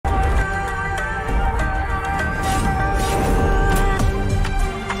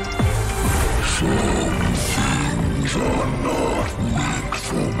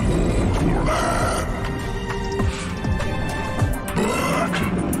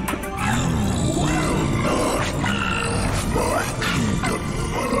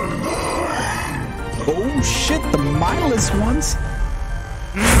shit, the mindless ones.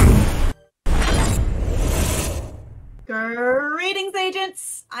 Greetings,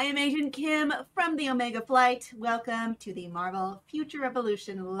 agents! I am Agent Kim from the Omega Flight. Welcome to the Marvel Future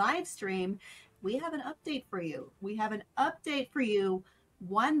Revolution live stream. We have an update for you. We have an update for you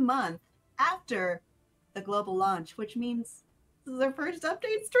 1 month after the global launch, which means this is our first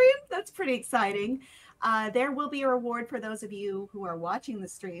update stream. That's pretty exciting. There will be a reward for those of you who are watching the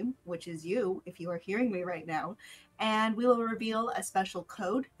stream, which is you, if you are hearing me right now. And we will reveal a special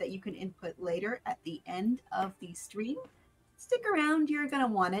code that you can input later at the end of the stream. Stick around, you're going to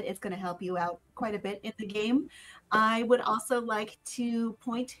want it. It's going to help you out quite a bit in the game. I would also like to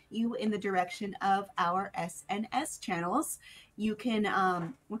point you in the direction of our SNS channels. You can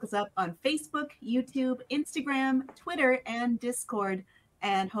look us up on Facebook, YouTube, Instagram, Twitter, and Discord.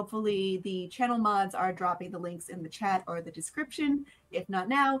 And hopefully the channel mods are dropping the links in the chat or the description. If not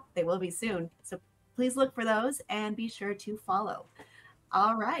now, they will be soon. So please look for those and be sure to follow.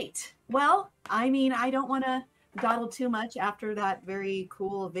 All right. Well, I mean, I don't want to dawdle too much after that very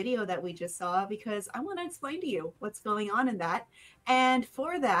cool video that we just saw because I want to explain to you what's going on in that. And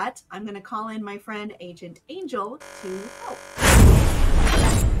for that, I'm going to call in my friend Agent Angel to help.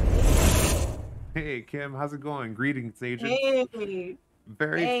 Hey, Kim, how's it going? Greetings, Agent. Hey.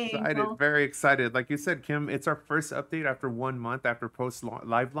 Very excited, very excited. Like you said, Kim, it's our first update after 1 month after post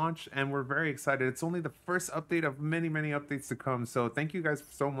live launch, and we're very excited. It's only the first update of many, many updates to come. So thank you guys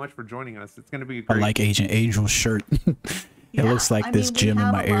so much for joining us. It's going to be great. I like Agent Angel's shirt. It looks like this gym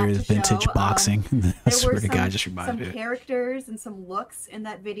in my area is vintage boxing. I swear to God, just reminded me. Some characters and some looks in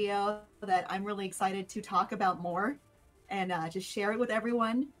that video that I'm really excited to talk about more and just share it with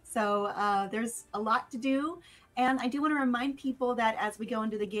everyone. So there's a lot to do. And I do want to remind people that as we go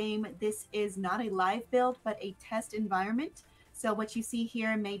into the game, this is not a live build, but a test environment. So what you see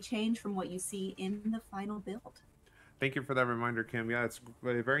here may change from what you see in the final build. Thank you for that reminder, Kim. Yeah, it's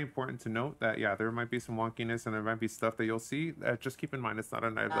very important to note that, yeah, there might be some wonkiness and there might be stuff that you'll see. Just keep in mind, it's not a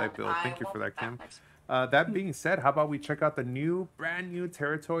live build. Thank you for that, Kim. That being said, how about we check out the brand new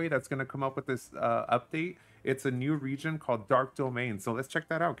territory that's going to come up with this update. It's a new region called Dark Domain. So let's check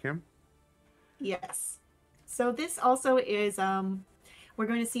that out, Kim. Yes. So this also is, we're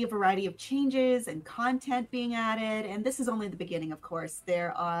going to see a variety of changes and content being added. And this is only the beginning, of course.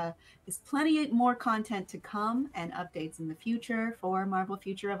 There is plenty more content to come and updates in the future for Marvel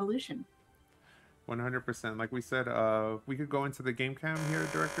Future Revolution. 100%. Like we said, we could go into the game cam here,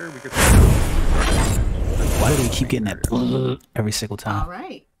 Director. We could. Why do they keep getting that every single time? All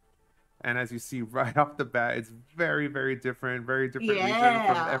right. And as you see right off the bat, it's very, very different region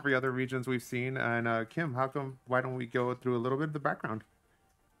from every other regions we've seen. And Kim, why don't we go through a little bit of the background?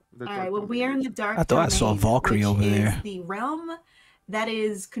 All right, well, we are in the Dark I thought I saw Valkyrie over there. The realm that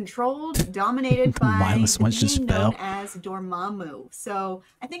is controlled, dominated by the being known as Dormammu. So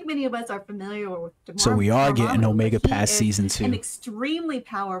I think many of us are familiar with Dormammu. So we are getting Omega Pass Season 2. An extremely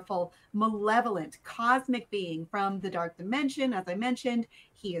powerful, malevolent, cosmic being from the Dark Dimension. As I mentioned,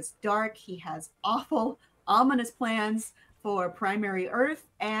 he is dark. He has awful, ominous plans for primary Earth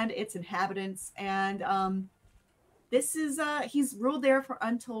and its inhabitants. And this is, he's ruled there for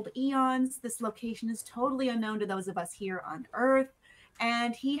untold eons. This location is totally unknown to those of us here on Earth.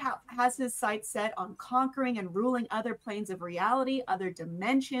 And he has his sights set on conquering and ruling other planes of reality, other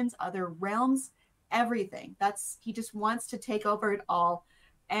dimensions, other realms, everything. He just wants to take over it all.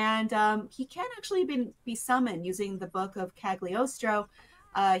 And he can actually be summoned using the Book of Cagliostro.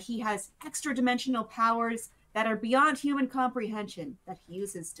 He has extra dimensional powers that are beyond human comprehension that he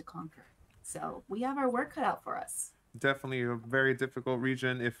uses to conquer. So we have our work cut out for us. Definitely a very difficult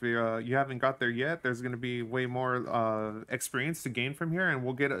region. If you haven't got there yet, there's going to be way more experience to gain from here, and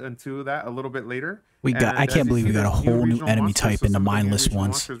we'll get into that a little bit later. I can't believe we got a whole new enemy type in the mindless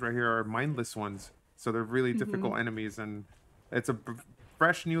ones. Monsters right here are mindless ones, so they're really difficult enemies, and it's a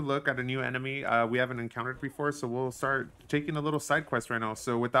fresh new look at a new enemy we haven't encountered before. So we'll start taking a little side quest right now.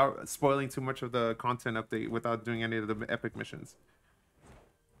 So without spoiling too much of the content update, without doing any of the epic missions.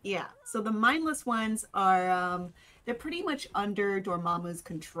 Yeah, so the mindless ones are, they're pretty much under Dormammu's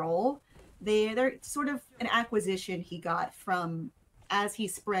control. They're sort of an acquisition he got from as he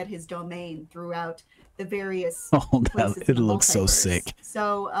spread his domain throughout the various places. It looks so sick.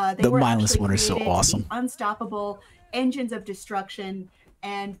 So the mindless one are so awesome. Unstoppable engines of destruction,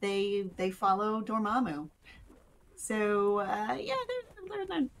 and they follow Dormammu. So yeah,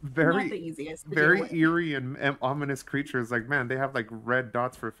 they're not the easiest. Very eerie and ominous creatures. Like, man, they have like red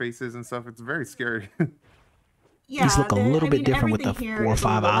dots for faces and stuff. It's very scary. Yeah, these look a little bit different with the 4 or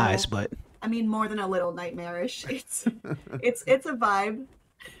 5 eyes, but I mean, more than a little nightmarish. It's a vibe.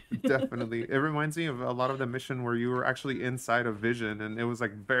 Definitely. It reminds me of a lot of the mission where you were actually inside of Vision, and it was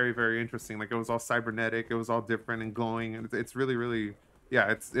like very, very interesting. Like it was all cybernetic, it was all different and glowing, and it's really, really,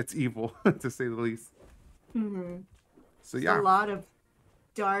 yeah, it's evil to say the least. Mm-hmm. So Just yeah, a lot of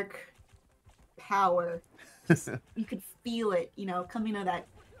dark power. Just, you could feel it, you know, coming out of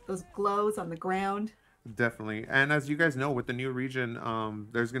those glows on the ground. definitely. And as you guys know, with the new region,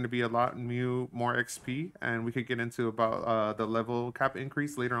 there's going to be a lot more XP, and we could get into about the level cap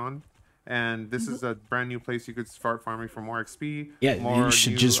increase later on. And this is a brand new place you could start farming for more XP. Yeah, more you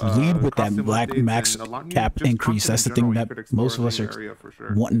should new, just lead with that costume black updates max and a lot new cap just increase. content That's the in thing general you that could explore most of in us the are area for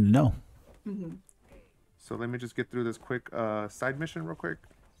sure. wanting to know. Mm-hmm. So let me just get through this quick side mission real quick.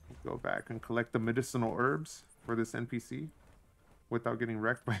 Go back and collect the medicinal herbs for this NPC without getting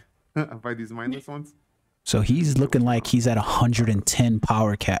wrecked by by these mindless ones. So he's looking like he's at 110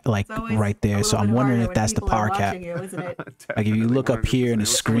 power cap, like right there. So I'm wondering if that's the power cap. You, isn't it? Like if you look up here in the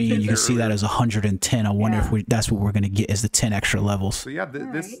screen, you can see that as 110. I wonder if that's what we're gonna get is the 10 extra levels. So yeah,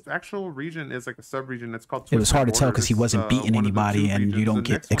 this actual region is like a sub-region. It's called. It was hard to tell because he wasn't beating anybody, and you don't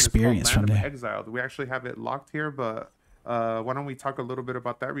get experience from there. Exiled. We actually have it locked here, but why don't we talk a little bit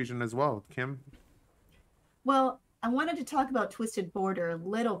about that region as well, Kim? Well, I wanted to talk about Twisted Border a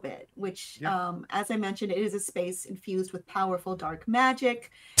little bit, which, as I mentioned, it is a space infused with powerful dark magic,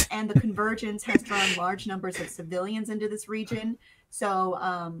 and the Convergence has drawn large numbers of civilians into this region.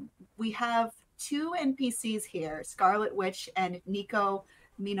 So we have two NPCs here, Scarlet Witch and Nico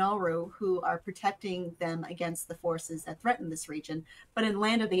Minoru, who are protecting them against the forces that threaten this region. But in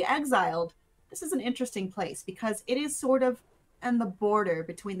Land of the Exiled, this is an interesting place because it is sort of on the border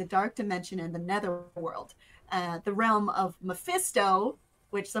between the Dark Dimension and the Netherworld. The realm of Mephisto,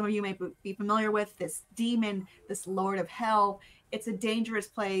 which some of you may be familiar with, this demon, this Lord of Hell. It's a dangerous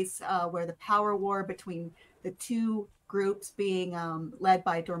place where the power war between the two groups being led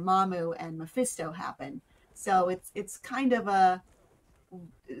by Dormammu and Mephisto happen. So it's kind of a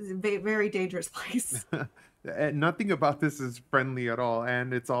very dangerous place. Nothing about this is friendly at all,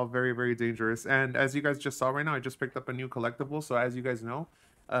 and it's all very, very dangerous. And as you guys just saw right now, I just picked up a new collectible. So as you guys know,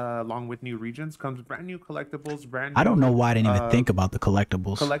 along with new regions comes brand new collectibles, I don't know why I didn't even think about the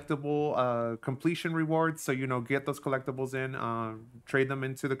collectibles. Collectible completion rewards. So, get those collectibles in, trade them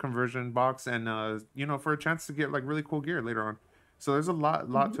into the conversion box, and, for a chance to get like really cool gear later on. So there's a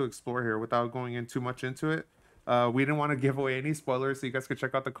lot to explore here without going in too much into it. We didn't want to give away any spoilers, so you guys could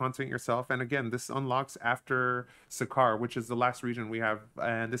check out the content yourself. And again, this unlocks after Sakar, which is the last region we have.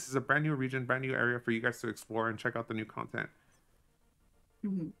 And this is a brand new region, brand new area for you guys to explore and check out the new content.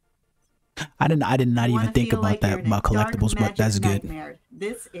 Mm-hmm. I did not even think about that about collectibles, but that's good.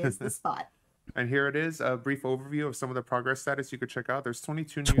 This is the spot. And here it is, a brief overview of some of the progress status you could check out. There's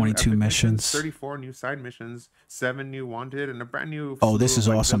 22 new missions, 34 new side missions, 7 new wanted, and a brand new. Oh, this is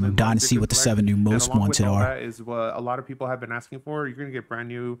awesome! I'm dying to see what the 7 new most wanted are. That is what a lot of people have been asking for. You're gonna get brand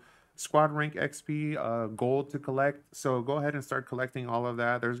new squad rank XP, gold to collect. So go ahead and start collecting all of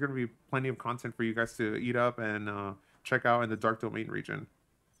that. There's gonna be plenty of content for you guys to eat up and check out in the Dark Domain region.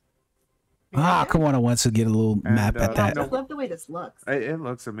 Come on, I want to get a little map at that. I love the way this looks. It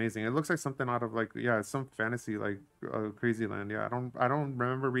looks amazing. It looks like something out of some fantasy crazy land. Yeah, I don't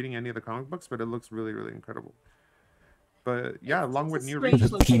remember reading any of the comic books, but it looks really, really incredible. But yeah, along with new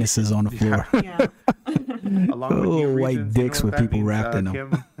regions, the penises on the floor. Yeah. Along with new white regions, dicks with people wrapped in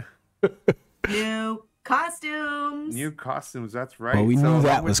them. New costumes. New costumes, that's right. Oh, we knew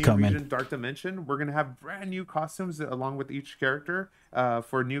that was coming. Region, Dark Dimension, we're gonna have brand new costumes along with each character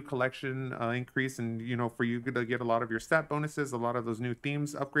for new collection increase, and for you to get a lot of your stat bonuses, a lot of those new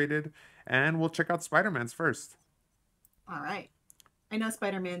themes upgraded, and we'll check out Spider-Man's first. All right, I know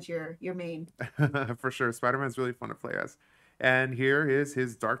Spider-Man's your main. For sure, Spider-Man's really fun to play as, and here is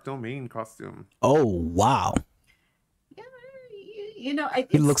his Dark Domain costume. Oh wow.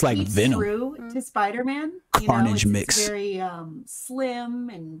 He looks like Venom. True to Spider-Man. Carnage mix. It's very slim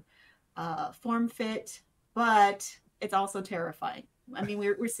and form fit, but it's also terrifying. I mean,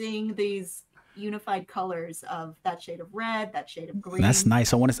 we're seeing these unified colors of that shade of red, that shade of green. That's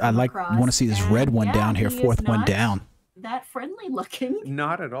nice. I want to see this red one down here, fourth one down. That friendly looking.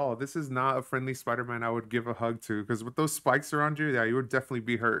 Not at all. This is not a friendly Spider-Man I would give a hug to, because with those spikes around you, yeah, you would definitely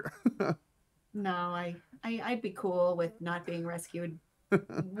be hurt. No, I'd be cool with not being rescued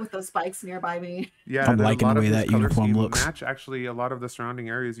with those spikes nearby me. Yeah, I'm liking the way that uniform looks. Match actually a lot of the surrounding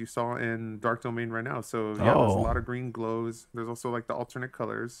areas you saw in Dark Domain right now. So yeah, there's a lot of green glows. There's also like the alternate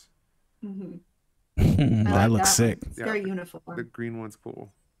colors. Mm-hmm. That looks sick. It's very uniform. The green one's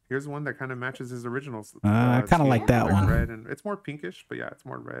cool. Here's one that kind of matches his originals. I kind of like that one. Red, and it's more pinkish, but yeah, it's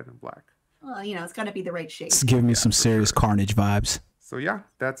more red and black. Well, it's got to be the right shade. It's giving me some serious Carnage vibes. So yeah,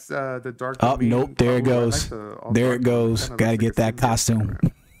 that's the dark. Oh domain. nope, there it goes. There it goes. Gotta get that costume.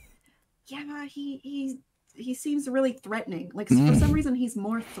 Yeah, he seems really threatening. Like for some reason, he's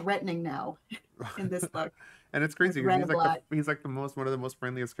more threatening now in this look. And it's crazy because he's like one of the most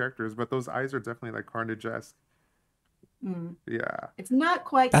friendliest characters, but those eyes are definitely like Carnage-esque. Yeah, it's not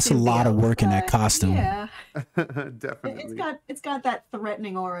quite. That's a lot of work in that costume. Yeah, definitely. It's got that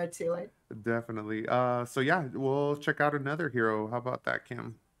threatening aura to it. Definitely. So yeah, we'll check out another hero. How about that,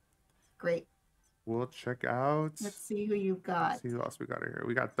 Kim? Great. We'll check out. Let's see who you've got. Let's see who else we got here.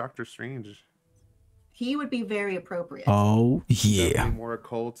 We got Doctor Strange. He would be very appropriate. Oh yeah. Definitely more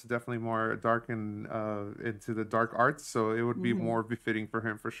occult, definitely more dark and into the dark arts. So it would be more befitting for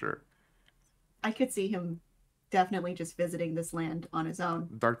him for sure. I could see him definitely just visiting this land on his own.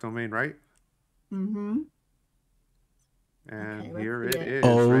 Dark domain, right? Mm-hmm. And here it is.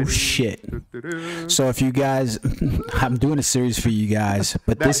 Oh ready. Shit. So if you guys, I'm doing a series for you guys,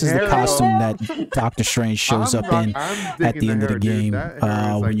 but this is the costume that Doctor Strange shows up in at the end of the game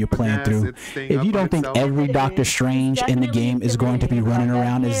when you're playing through. If you don't think every Doctor Strange in the game is going to be running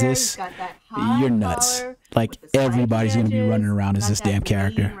around as this, you're nuts. Like everybody's going to be running around as this damn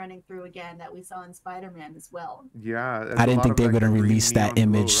character. Running through again that we saw in Spider-Man as well. Yeah. I didn't think they were going to release that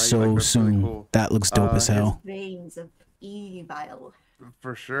image so soon. Really cool. That looks dope as hell. Veins of evil.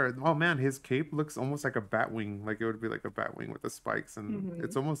 For sure. Oh man, his cape looks almost like a bat wing. Like it would be like a bat wing with the spikes, and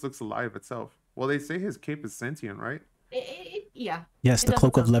it almost looks alive itself. Well, they say his cape is sentient, right? Yeah. Yes, the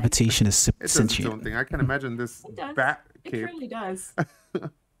cloak of levitation is sentient. It's its own thing. I can imagine this bat cape. It really does.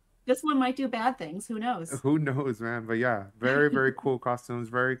 This one might do bad things. Who knows? Who knows, man? But yeah, very, very cool costumes.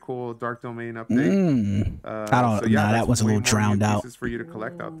 Very cool Dark Domain update. I don't know. That was a little drowned out. For you to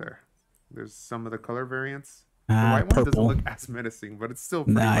collect out there. There's some of the color variants. The white one doesn't look as menacing, but it's still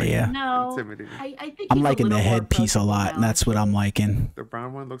pretty intimidating. I think I'm liking the headpiece a lot, and that's what I'm liking. The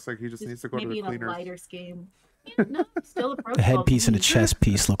brown one looks like he just needs to go to the cleaners. Maybe in a lighter scheme. No, still approachable. The headpiece and the chest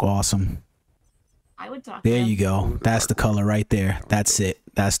piece look awesome. I would talk. There you go. That's the color right there. That's it.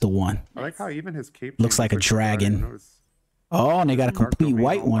 That's the one. I like how even his cape looks like a dragon. Oh, and they got a complete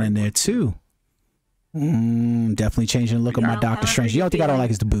white one in there too. Definitely changing the look of my Doctor Strange. The only thing I don't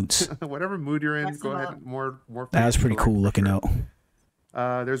like is the boots. Whatever mood you're in, go ahead. More. That was pretty cool looking out.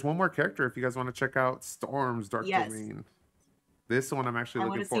 There's one more character if you guys want to check out Storm's Dark Domain. This one I'm actually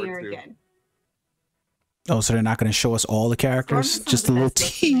looking forward to. Again. Oh, so they're not going to show us all the characters? Just a little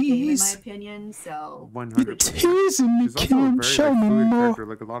tease. In my opinion, so 100%. Teasing me, Kim. Show me more.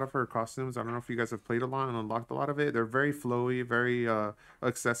 Like a lot of her costumes, I don't know if you guys have played a lot and unlocked a lot of it. They're very flowy, very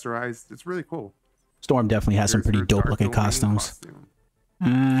accessorized. It's really cool. Storm definitely has some pretty dope looking costumes.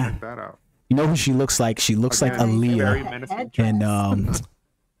 Check that out. You know who she looks like? She looks like Aaliyah. And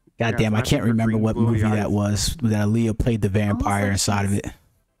goddamn, I can't remember what movie that was. That Aaliyah played the vampire inside of it.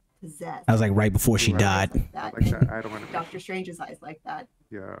 That was like right before she died. Doctor Strange's eyes like that.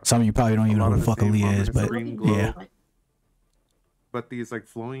 Yeah. Some of you probably don't even know who the fuck Aaliyah is, but yeah. But these like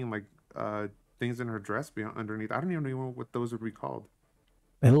flowing like things in her dress underneath, I don't even know what those would be called.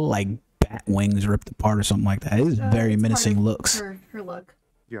 They look like bat wings ripped apart or something like that. It is very menacing looks. Her look.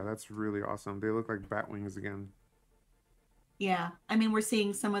 Yeah, that's really awesome. They look like bat wings again. Yeah, I mean we're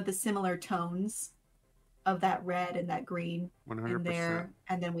seeing some of the similar tones of that red and that green 100%. in there,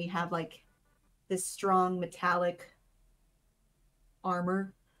 and then we have like this strong metallic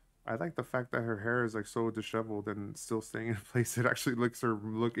armor. I like the fact that her hair is like so disheveled and still staying in place. It actually makes her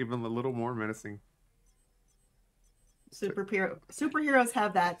look even a little more menacing. Superheroes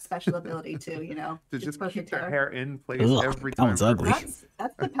have that special ability too, you know, to just keep their hair in place every time. That one's ugly.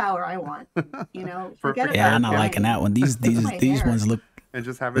 That's the power I want. You know, yeah, I'm not liking that one. These ones look. And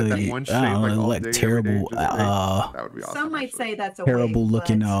just have it that one shape like all day, terrible. That would be awesome. Some might say that's a terrible wig,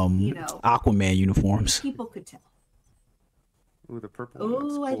 looking you know, Aquaman uniforms. People could tell. Ooh, the purple.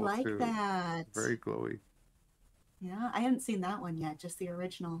 Ooh, I cool like too. that. Very glowy. Yeah, I hadn't seen that one yet. Just the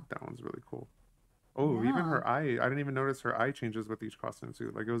original. That one's really cool. Oh, yeah. Even her eye. I didn't even notice her eye changes with each costume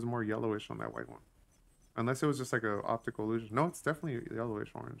too. Like it was more yellowish on that white one. Unless it was just like an optical illusion. No, it's definitely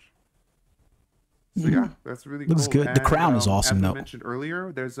yellowish orange. So yeah, that's really looks cool. good. And, the crown is awesome as though. I mentioned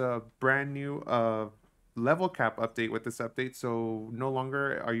earlier, there's a brand new level cap update with this update. So no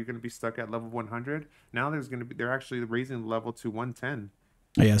longer are you going to be stuck at level 100. Now they're actually raising the level to 110.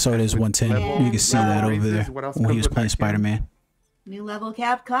 Yeah, so it is 110. You can see that over there when he was playing Spider-Man. New level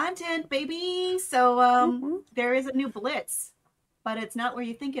cap content, baby. So there is a new blitz, but it's not where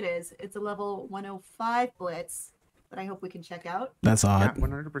you think it is. It's a level 105 blitz. that I hope we can check out. That's odd. Yeah,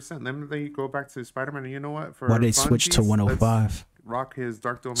 100%. Then they go back to Spider-Man, and you know what? For why they switch to 105? Rock his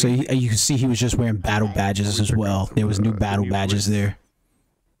Dark Domain. So you can see he was just wearing battle badges as well. There was new battle badges there.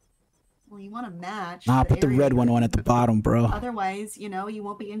 Well, you want to match. Nah, put the red one on at the bottom, bro. Otherwise, you know, you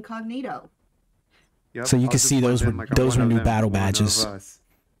won't be incognito. Yep, so you can see those were new battle badges.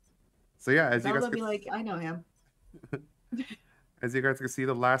 So yeah, as you guys can be like, I know him. As you guys can see,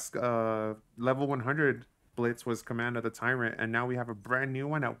 the last level 100 blitz was Command of the Tyrant, and now we have a brand new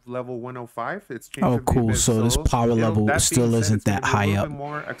one at level 105. It's changed. Oh, cool. So this power level still isn't that high up.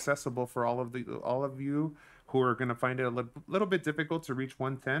 More accessible for all of you who are going to find it a little bit difficult to reach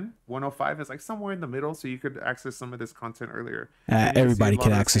 110. 105 is like somewhere in the middle, so you could access some of this content earlier. Everybody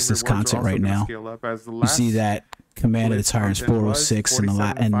can access this content right now. You see that Command of the Tyrant's 406,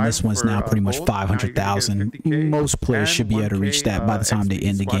 and this one's now pretty much 500,000. Most players should be able to reach that by the time they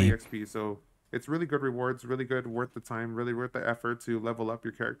end the game. So it's really good rewards, really good, worth the time, really worth the effort to level up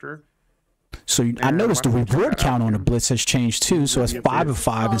your character. So I noticed the reward count on the blitz has changed too. So it's 5 of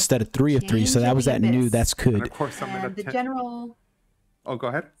 5 instead of 3 of 3. So that was that new. That's good. And of course, I'm in the general. Oh, go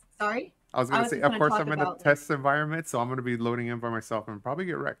ahead. Sorry. I was going to say, of course, I'm in a test environment, so I'm going to be loading in by myself and probably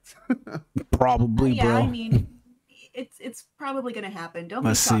get wrecked. Probably, bro. Yeah, I mean, it's probably going to happen. Don't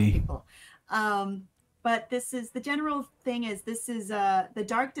be shocked, people. But this is the general thing is this is the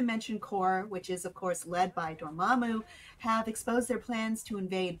Dark Dimension Corps, which is of course led by Dormammu, have exposed their plans to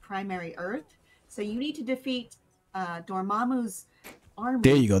invade primary Earth. So you need to defeat Dormammu's army.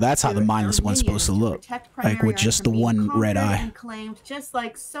 There you go. That's how the mindless one's supposed to look, like with just the one red eye. Claimed, just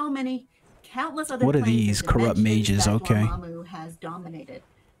like so many countless other. What are these corrupt mages? Okay. Dormammu has dominated,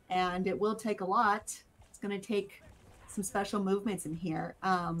 and it will take a lot. It's going to take some special movements in here.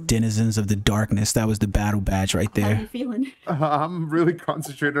 Denizens of the Darkness. That was the battle badge right there. How are you feeling? I'm really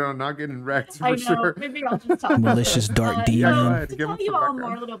concentrated on not getting wrecked for sure. Maybe I'll just talk. Malicious dark demon. To tell you all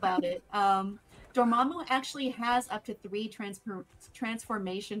more a little about it, Dormammu actually has up to 3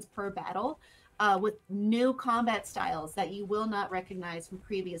 transformations per battle, with new combat styles that you will not recognize from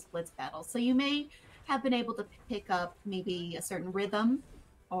previous Blitz battles. So you may have been able to pick up maybe a certain rhythm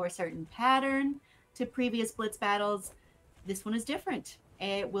or a certain pattern to previous Blitz battles. This one is different.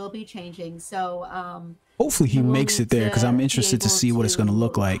 It will be changing. So hopefully he makes it there, because I'm interested to see what it's going to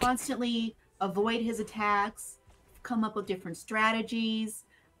look like. Constantly avoid his attacks, come up with different strategies,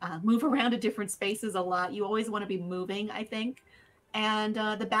 move around to different spaces a lot. You always want to be moving, I think. And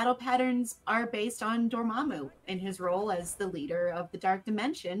the battle patterns are based on Dormammu in his role as the leader of the Dark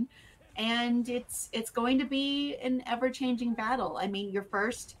Dimension. And it's going to be an ever-changing battle. I mean, your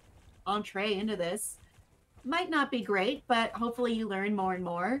first entree into this might not be great, but hopefully you learn more and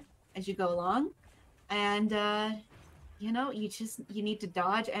more as you go along. And you know, you need to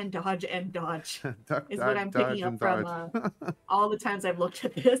dodge and dodge and dodge. Is what I'm picking up from all the times I've looked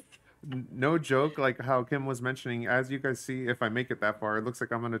at this. No joke, like how Kim was mentioning, as you guys see, if I make it that far, it looks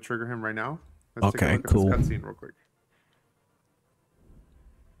like I'm going to trigger him right now. Let's take a look cool. at this cutscene real quick.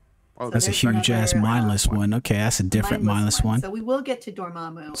 Oh, that's a huge ass mindless one. Okay, that's a different mindless one. So we will get to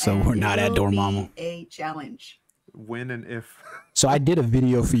Dormammu. So we're not at Dormammu. A challenge. When and if. So I did a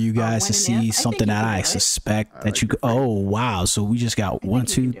video for you guys to see something that I suspect that you could. Oh wow! So we just got 1,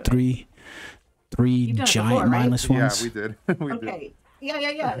 2, 3 giant mindless ones. Yeah, we did. Okay.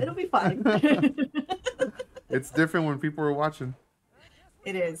 Yeah. It'll be fine. It's different when people are watching.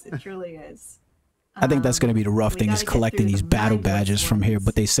 It is. It truly is. I think that's going to be the rough thing, is collecting these battle badges from here.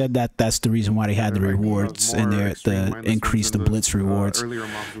 But they said that that's the reason why they had the rewards in there, to increase the blitz rewards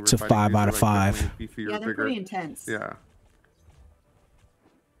to 5 out of 5. Yeah, they're pretty intense. Yeah.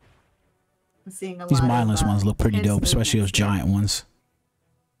 I'm seeing These mindless ones look pretty dope, especially those giant ones.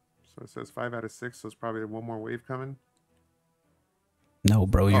 So it says 5 out of 6, so it's probably one more wave coming. No,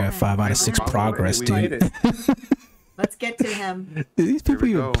 bro, you're at 5 out of 6 progress, dude. Let's get to him. Do these people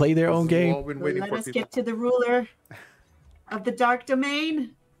even play their own game? Let us get to the ruler of the Dark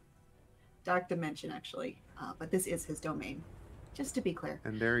Domain. Dark Dimension, actually. But this is his domain, just to be clear.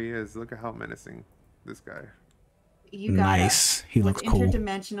 And there he is. Look at how menacing this guy. You got nice. He looks cool.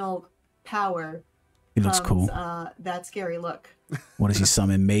 Interdimensional power. He looks cool. That scary look. What does he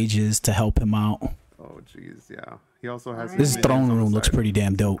summon? Mages to help him out? Oh, jeez, yeah. He also has... This throne room looks pretty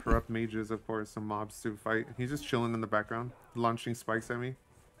damn dope. Corrupt mages, of course, some mobs to fight. He's just chilling in the background, launching spikes at me.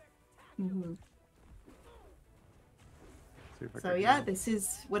 Mm-hmm. So yeah, this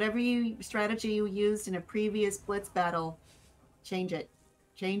is whatever strategy you used in a previous Blitz battle. Change it.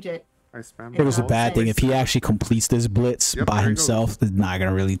 Change it. I spammed it was a bad thing. If he actually completes this Blitz by himself, it's not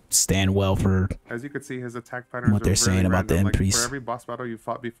going to really stand well for... As you can see, his attack patterns what they're saying about the increase. For every boss battle you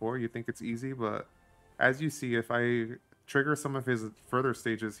fought before, you think it's easy, but as you see, if I trigger some of his further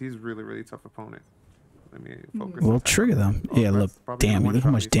stages, he's really tough opponent. Let me focus. We'll trigger them. Oh, yeah, look, damn, look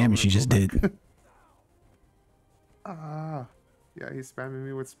how much damage he just did. Ah, yeah, he's spamming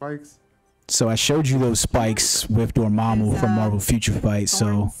me with spikes. So I showed you those spikes with Dormammu from Marvel Future Fight.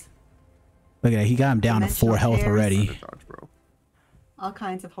 So look at that, he got him down to 4 health already. Dodge, bro. All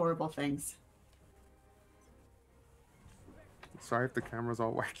kinds of horrible things. Sorry if the camera's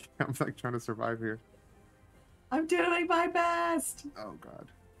all wacky. I'm like trying to survive here. I'm doing my best. Oh god.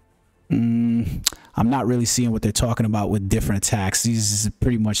 I'm not really seeing what they're talking about with different attacks. These are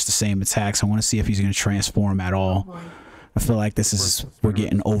pretty much the same attacks. I want to see if he's going to transform at all. I feel like this is, we're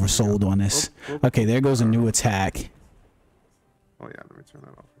getting oversold on this. Okay, there goes a new attack. Oh yeah, let me turn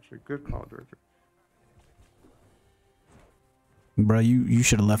that off. Actually, good call, director. Bro, you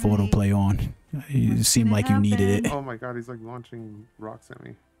should have left autoplay on. It seemed like you needed it. Oh my god, he's like launching rocks at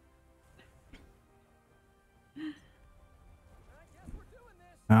me.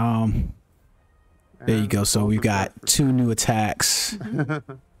 There you go. So we've got 2 new attacks. Because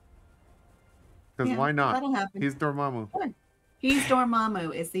why not? That'll happen. He's Dormammu. He's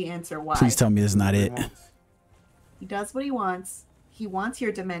Dormammu is the answer. Why? Please tell me this is not it. He does what he wants. He wants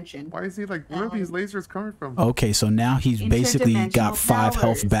your dimension. Why is he like, where are these lasers coming from? Okay, so now he's basically got 5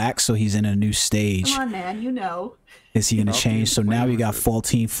 health back, so he's in a new stage. Come on, man, you know. Is he gonna change? So now we got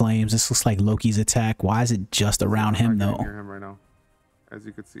 14 flames. This looks like Loki's attack. Why is it just around him though? I can hear him right now, as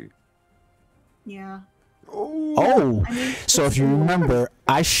you could see. Yeah. Oh, I mean, so if you remember,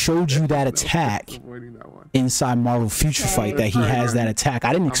 I showed you that attack inside Marvel Future Fight that he has that attack.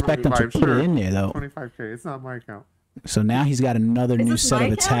 I didn't expect him to put it in there though. 25K, it's not my account. So now he's got another new set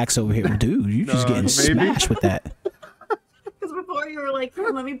of attacks over here. Dude, you're just getting smashed with that. Because before you were like,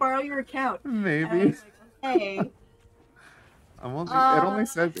 let me borrow your account. Maybe. Hey. It only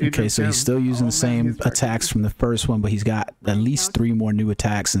says okay, so he's still using the same attacks from the first one, but he's got at least 3 more new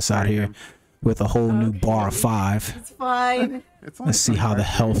attacks inside here with a whole new bar of 5. It's fine. Let's see how the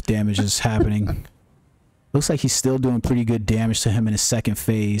health damage is happening. Looks like he's still doing pretty good damage to him in his second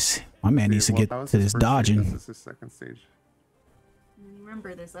phase. My man needs to get to this dodging. This is his second stage.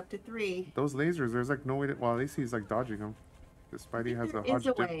 Remember, there's up to 3. Those lasers, there's like no way to, well, at least he's like dodging them. This Spidey has a hodge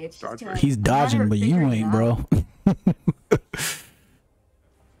dodge rate. He's dodging, but you ain't, bro.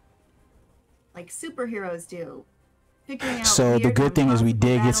 Like superheroes do. So the good thing is we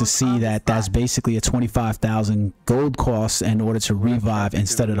did get to see that that's basically a 25,000 gold cost in order to revive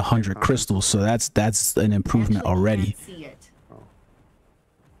instead of the 100 crystals. So that's an improvement already. See it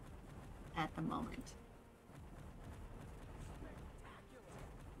at the moment.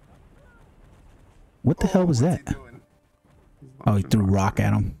 What the hell was that? Oh, he threw a rock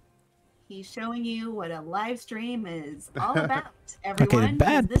at him. He's showing you what a live stream is all about. Everyone, okay, the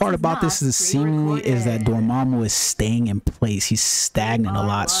bad part about this is seemingly is that Dormammu is staying in place. He's stagnant a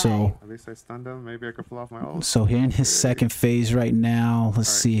lot, so at least I stunned him. Maybe I could pull off my ult. So here in his second phase right now, let's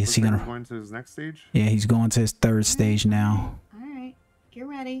see, is he gonna going to his next stage? Yeah, he's going to his 3rd stage now. Alright, get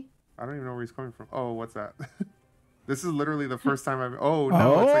ready. I don't even know where he's coming from. Oh, what's that? This is literally the first time I've it's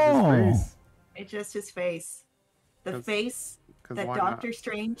like his face. It's just his face. The face that Doctor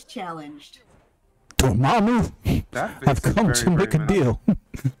Strange challenged. Dormammu, I've come to make a deal.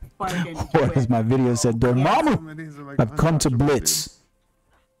 Or as my video said, Dormammu, I've come to blitz.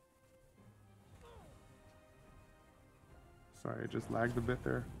 Sorry, I just lagged a bit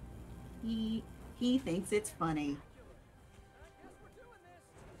there. He thinks it's funny.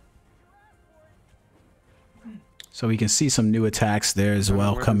 So we can see some new attacks there as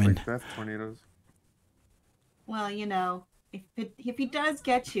well coming. Like death tornadoes. Well, you know, if he does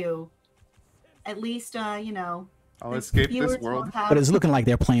get you, at least you know, I'll escape this world. But it's looking like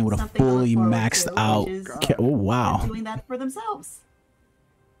they're playing with a fully maxed out. Oh wow! Doing that for themselves.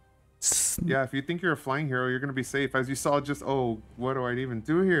 Yeah, if you think you're a flying hero, you're gonna be safe. As you saw, just what do I even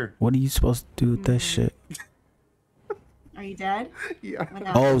do here? What are you supposed to do with this shit? Are you dead? Yeah.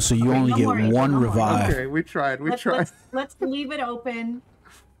 Oh, so you only get one revive. Okay, we tried. Let's leave it open.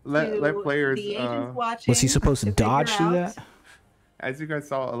 Let players. The agents watching was he supposed to dodge through that? As you guys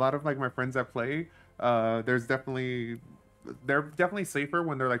saw, a lot of like my friends that play, they're definitely safer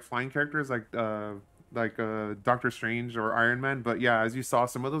when they're like flying characters like Doctor Strange or Iron Man. But yeah, as you saw,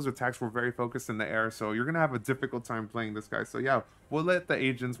 some of those attacks were very focused in the air, so you're gonna have a difficult time playing this guy. So yeah, we'll let the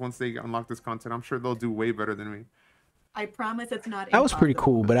agents, once they unlock this content, I'm sure they'll do way better than me. I promise it's not. That was pretty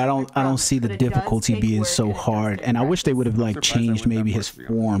cool, but I don't see the difficulty being so hard, and I wish they would have like changed maybe his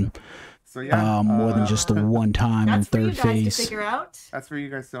form. So yeah, more than just the one time in 3rd phase. That's for you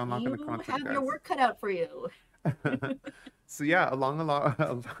guys to unlock in the content. You have your work cut out for you. So yeah, along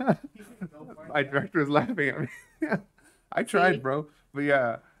My director is laughing at me. I tried, bro. But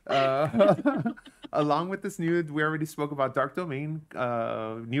yeah. Along with this new, we already spoke about Dark Domain,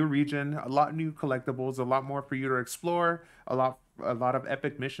 new region, a lot new collectibles, a lot more for you to explore, a lot of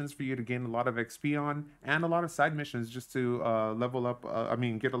epic missions for you to gain a lot of XP on, and a lot of side missions just to level up. I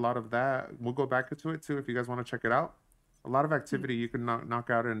mean, get a lot of that. We'll go back into it too if you guys want to check it out. A lot of activity you can knock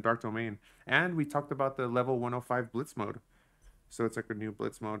out in Dark Domain. And we talked about the level 105 Blitz mode. So it's like a new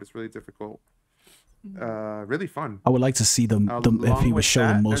Blitz mode. It's really difficult. Really fun. I would like to see them if he would show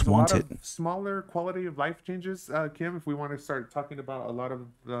the most wanted. Smaller quality of life changes, Kim, if we want to start talking about a lot of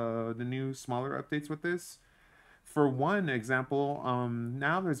the new smaller updates with this. For one example,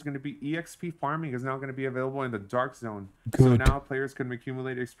 now there's going to be EXP farming is now going to be available in the Dark Zone. Good. So now players can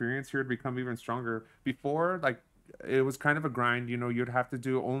accumulate experience here to become even stronger. Before, like, it was kind of a grind, you know, you'd have to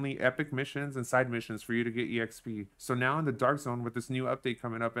do only epic missions and side missions for you to get EXP. So now in the Dark Zone, with this new update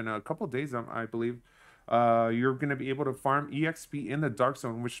coming up in a couple of days, I believe, you're going to be able to farm EXP in the Dark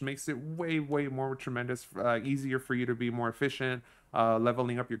Zone, which makes it way more tremendous, easier for you to be more efficient,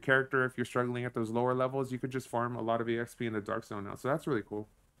 leveling up your character. If you're struggling at those lower levels, you could just farm a lot of EXP in the Dark Zone now. So that's really cool.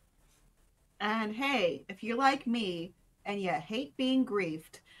 And hey, if you're like me and you hate being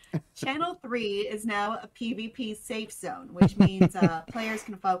griefed, Channel 3 is now a PvP safe zone, which means players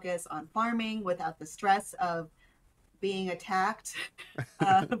can focus on farming without the stress of being attacked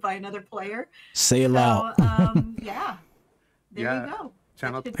by another player. Say it loud. Yeah, there you go.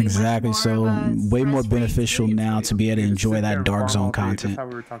 Exactly. So way more beneficial now to be able to enjoy that Dark Zone content. That's how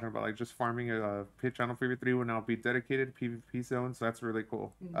we were talking about, like just farming a Channel 3 will now be dedicated PvP zone. So that's really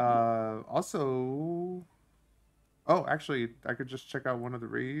cool. Also. Oh, actually, I could just check out one of the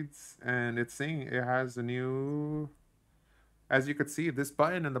raids, and it's saying it has a new... As you could see, this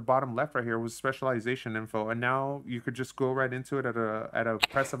button in the bottom left right here was specialization info, and now you could just go right into it at a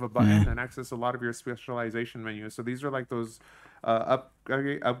press of a button and access a lot of your specialization menus. So these are like those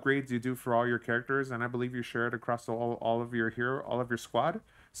upgrades you do for all your characters, and I believe you share it across all of your squad.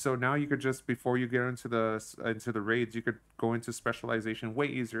 So now you could just, before you get into the raids, you could go into specialization way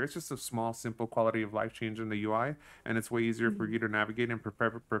easier. It's just a small, simple quality of life change in the UI, and it's way easier for you to navigate and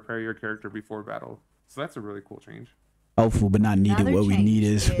prepare your character before battle. So that's a really cool change. Helpful, but not needed. What we need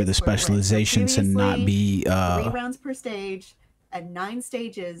is for the specialization to not be 3 rounds per stage, and 9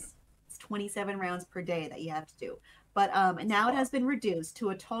 stages. It's 27 rounds per day that you have to do. But now it has been reduced to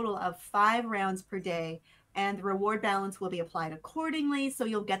a total of 5 rounds per day. And the reward balance will be applied accordingly, so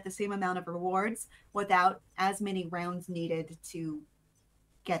you'll get the same amount of rewards without as many rounds needed to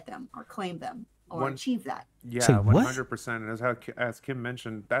get them or claim them or achieve that. Yeah, 100%. As Kim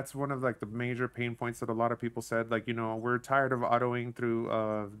mentioned, that's one of like the major pain points that a lot of people said. Like, you know, we're tired of autoing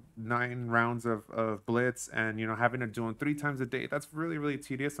through 9 rounds of blitz, and you know, having to do them 3 times a day. That's really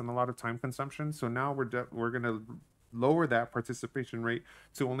tedious and a lot of time consumption. So now we're gonna lower that participation rate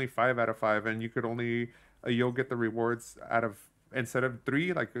to only 5 out of 5, and you could only you'll get the rewards out of, instead of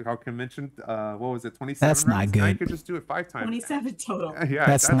 3, like how Kim mentioned, what was it, 27 That's rounds? not good. Now you could just do it 5 times. 27 total. Yeah,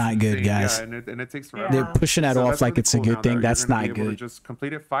 that's not good, guys. Yeah, and it takes forever. They're pushing that off like it's a good thing. That's not good. Just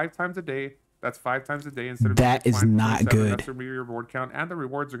complete it 5 times a day. That's 5 times a day instead of that is not good. That's your reward count, and the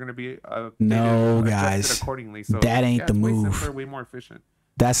rewards are going to be no, guys. Accordingly. So that ain't the move. Way simpler, way more efficient.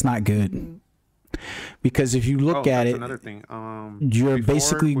 That's not good. Because if you look at it, another thing. You're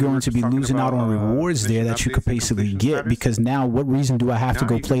basically going to be losing out on rewards there that you could basically get, because now what reason do I have to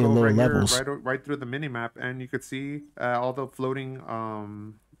go play the lower levels? Right through the mini map, and you could see all the floating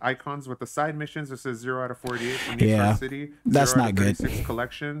icons with the side missions. It says 0 out of 48 for New Star City. That's not good.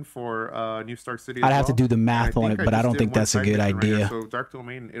 Collection for New Star City. I'd have to do the math on it, but I don't think that's a good idea. So Dark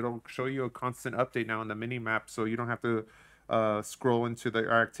Domain, it'll show you a constant update now in the mini map, so you don't have to scroll into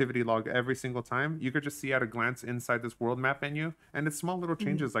our activity log every single time. You could just see at a glance inside this world map menu, and it's small little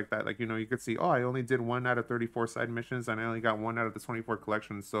changes like that. Like, you know, you could see, oh, I only did 1 out of 34 side missions, and I only got 1 out of the 24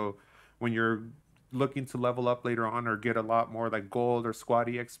 collections. So when you're looking to level up later on or get a lot more like gold or squad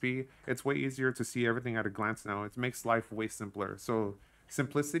EXP, it's way easier to see everything at a glance now. It makes life way simpler. So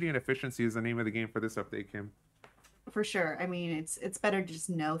simplicity and efficiency is the name of the game for this update, Kim. For sure. I mean, it's better to just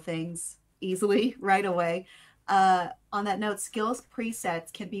know things easily right away. On that note, skills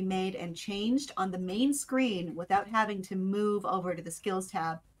presets can be made and changed on the main screen without having to move over to the skills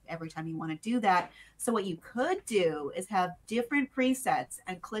tab every time you want to do that. So what you could do is have different presets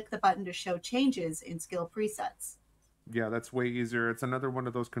and click the button to show changes in skill presets. Yeah, that's way easier. It's another one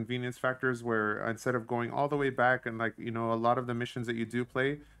of those convenience factors where instead of going all the way back, and like, you know, a lot of the missions that you do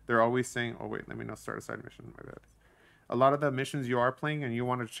play, they're always saying, oh wait, let me not start a side mission, my bad. a lot of the missions you are playing and you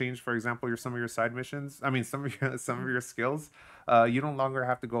want to change, for example, some of your side missions, I mean, some of your skills, you no longer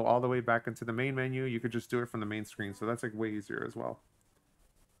have to go all the way back into the main menu. You could just do it from the main screen. So that's like way easier as well.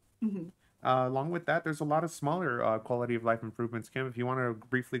 Along with that, there's a lot of smaller quality of life improvements. Kim, if you want to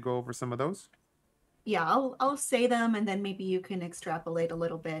briefly go over some of those. Yeah, I'll say them and then maybe you can extrapolate a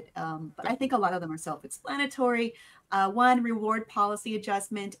little bit. But I think a lot of them are self-explanatory. One, reward policy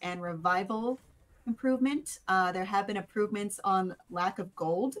adjustment and revival improvement. There have been improvements on lack of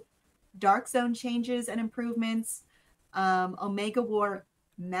gold, dark zone changes and improvements. Omega War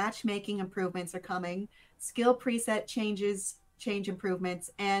matchmaking improvements are coming. Skill preset change improvements,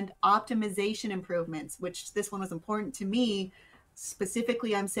 and optimization improvements, which this one was important to me.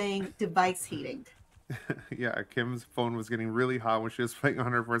 Specifically, I'm saying device heating. Yeah, Kim's phone was getting really hot when she was playing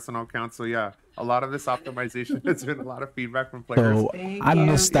on her personal account. So yeah, a lot of this optimization has been a lot of feedback from players. So I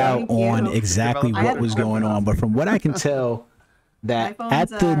missed out on exactly what was going on, but from what I can tell, that at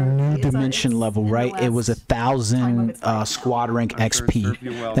the new dimension level, right, it was 1,000 squad rank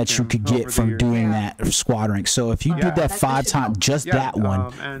XP that you could get from doing that squad rank. So if you did that 5 times, just that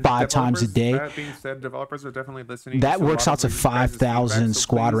one, 5 times a day, that being said, developers are definitely listening. That works out to 5,000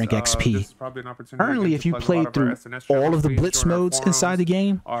 squad rank XP. Currently, if you played through all of the blitz modes inside the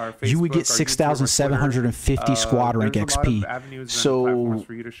game, you would get 6,750 squad rank XP. So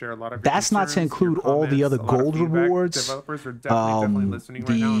that's not to include all the other gold rewards. Definitely listening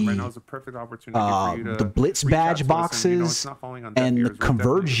right now, and right now is a perfect opportunity for you to the Blitz badge boxes and the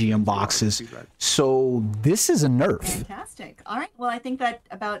Convergium boxes. So this is a nerf. Fantastic. All right. Well, I think that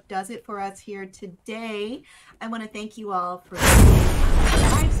about does it for us here today. I want to thank you all for the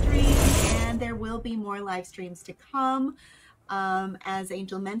live stream, and there will be more live streams to come. As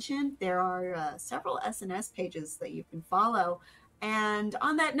Angel mentioned, there are several SNS pages that you can follow. And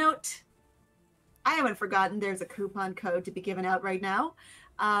on that note, I haven't forgotten there's a coupon code to be given out right now.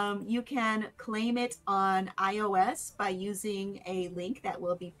 You can claim it on iOS by using a link that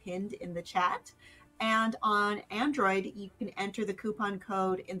will be pinned in the chat. And on Android, you can enter the coupon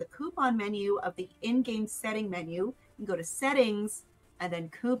code in the coupon menu of the in-game setting menu. You can go to settings and then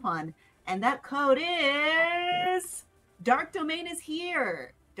coupon. And that code is Dark Domain is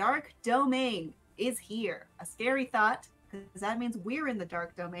here. Dark Domain is here. A scary thought, because that means we're in the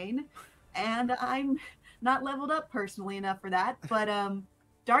Dark Domain. And I'm not leveled up personally enough for that. But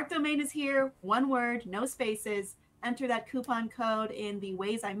Dark Domain is here. One word, no spaces. Enter that coupon code in the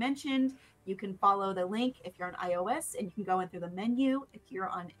ways I mentioned. You can follow the link if you're on iOS, and you can go in through the menu if you're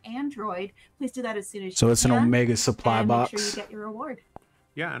on Android. Please do that as soon as you can. So it's an Omega supply box. Make sure you get your reward.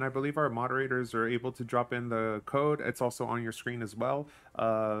 Yeah, and I believe our moderators are able to drop in the code. It's also on your screen as well.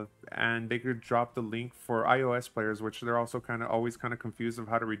 And they could drop the link for iOS players, which they're also always confused of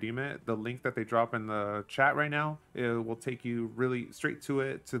how to redeem it. The link that they drop in the chat right now, it will take you really straight to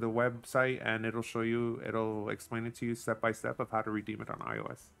it, to the website, and it'll show you, it'll explain it to you step by step of how to redeem it on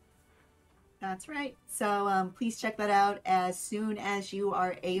iOS. That's right. So please check that out as soon as you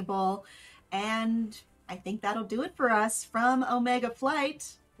are able. And I think that'll do it for us from Omega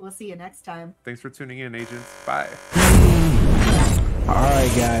Flight. We'll see you next time. Thanks for tuning in, agents. Bye. All right,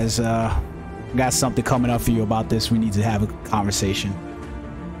 guys. Got something coming up for you about this. We need to have a conversation.